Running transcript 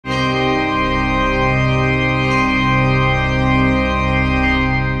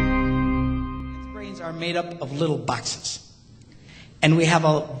made up of little boxes. And we have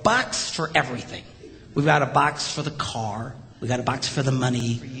a box for everything. We've got a box for the car. We've got a box for the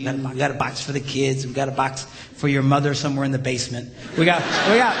money. We got a box for the kids. We've got a box for your mother somewhere in the basement. We got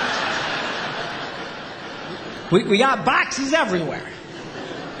boxes everywhere.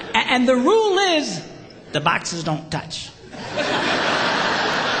 And the rule is the boxes don't touch.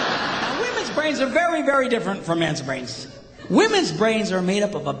 Now, women's brains are very, very different from men's brains. Women's brains are made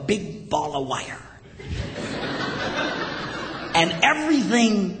up of a big ball of wire. And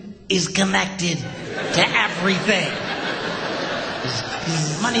everything is connected to everything.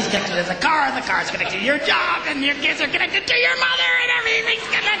 Money's connected to the car, and the car's connected to your job, and your kids are connected to your mother, and everything's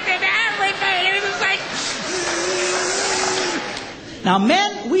connected to everything. And it's like... Now,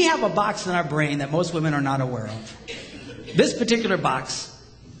 men, we have a box in our brain that most women are not aware of. This particular box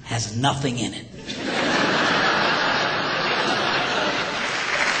has nothing in it.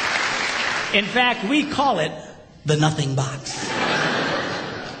 In fact, we call it the nothing box.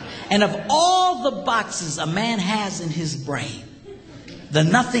 And of all the boxes a man has in his brain, the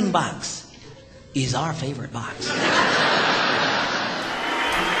nothing box is our favorite box.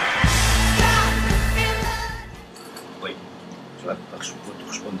 Oi, vou-te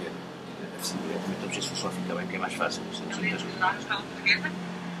responder. Assim, diretamente, não sei se filosófica também, que é mais fácil. Na escola portuguesa,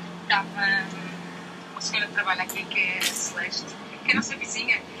 estava uma senhora que trabalha aqui, que é a Celeste, que é a nossa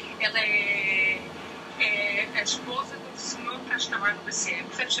vizinha. Ela é a esposa do senhor que acho que trabalha no BCE.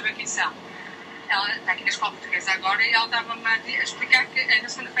 Portanto, saber quem são. Ela está aqui na escola portuguesa agora e ela estava-me a explicar que na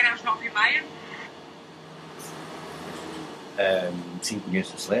segunda-feira às 9h30. Sim,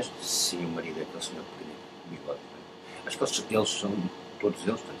 conheço a Celeste. Sim, o marido é aquele senhor pequenino, bigode. Acho que eles são, todos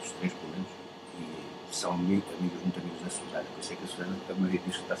eles, portanto, os três pelo menos, e são muito amigos da Susana. Eu sei que a Susana, a maioria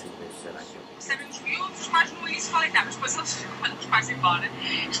diz que está sempre a Susana aqui. Sabemos miúdos, os pais no início falam, mas depois eles mandam os pais embora.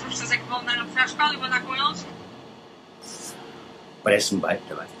 Os professores é que vão andar a mostrar a escola e vão andar com eles. Parece-me bem,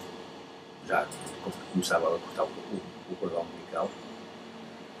 também. Já começava a cortar o cordão umbilical.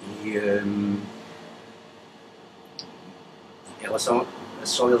 E em relação a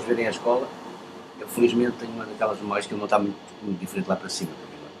só eles verem a escola, eu felizmente tenho uma daquelas memórias que ele não está muito diferente lá para cima,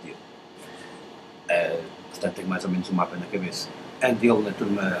 também não é. Portanto tenho mais ou menos um mapa na cabeça. Ande ele na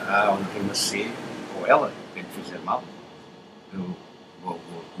turma A ou na turma C, ou ela, quem lhe fizer mal, eu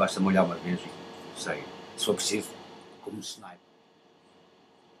basta-me olhar uma vez e sei, se for preciso, como sniper.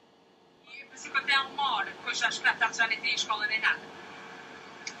 E em princípio até há 1 hora, depois já acho que à tarde já nem tem escola nem nada.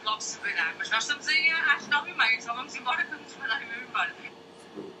 Logo se verá, mas nós estamos aí às 9h30, só vamos embora quando nos mandarem mesmo embora.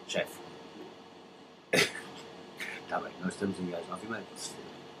 Chefe. Está bem, nós estamos aí às 9h30.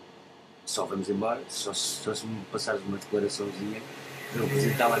 Só vamos embora, só se me passares uma declaraçãozinha, eu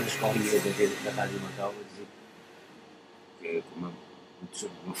apresentar lá na escolinha da Rádio Macau a dizer que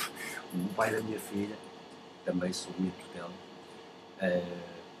o pai da minha filha, também sou minha tutela,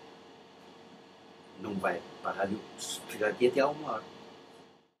 não vai para a rádio chegar aqui até há 1 hora.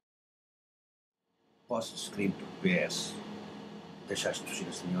 Posso escrever por PS, deixaste fugir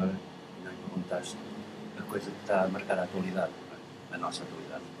a senhora e não lhe perguntaste a coisa que está a marcar a atualidade, a nossa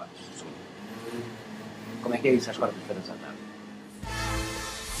atualidade. Como é que é isso às quartas-feiras à tarde?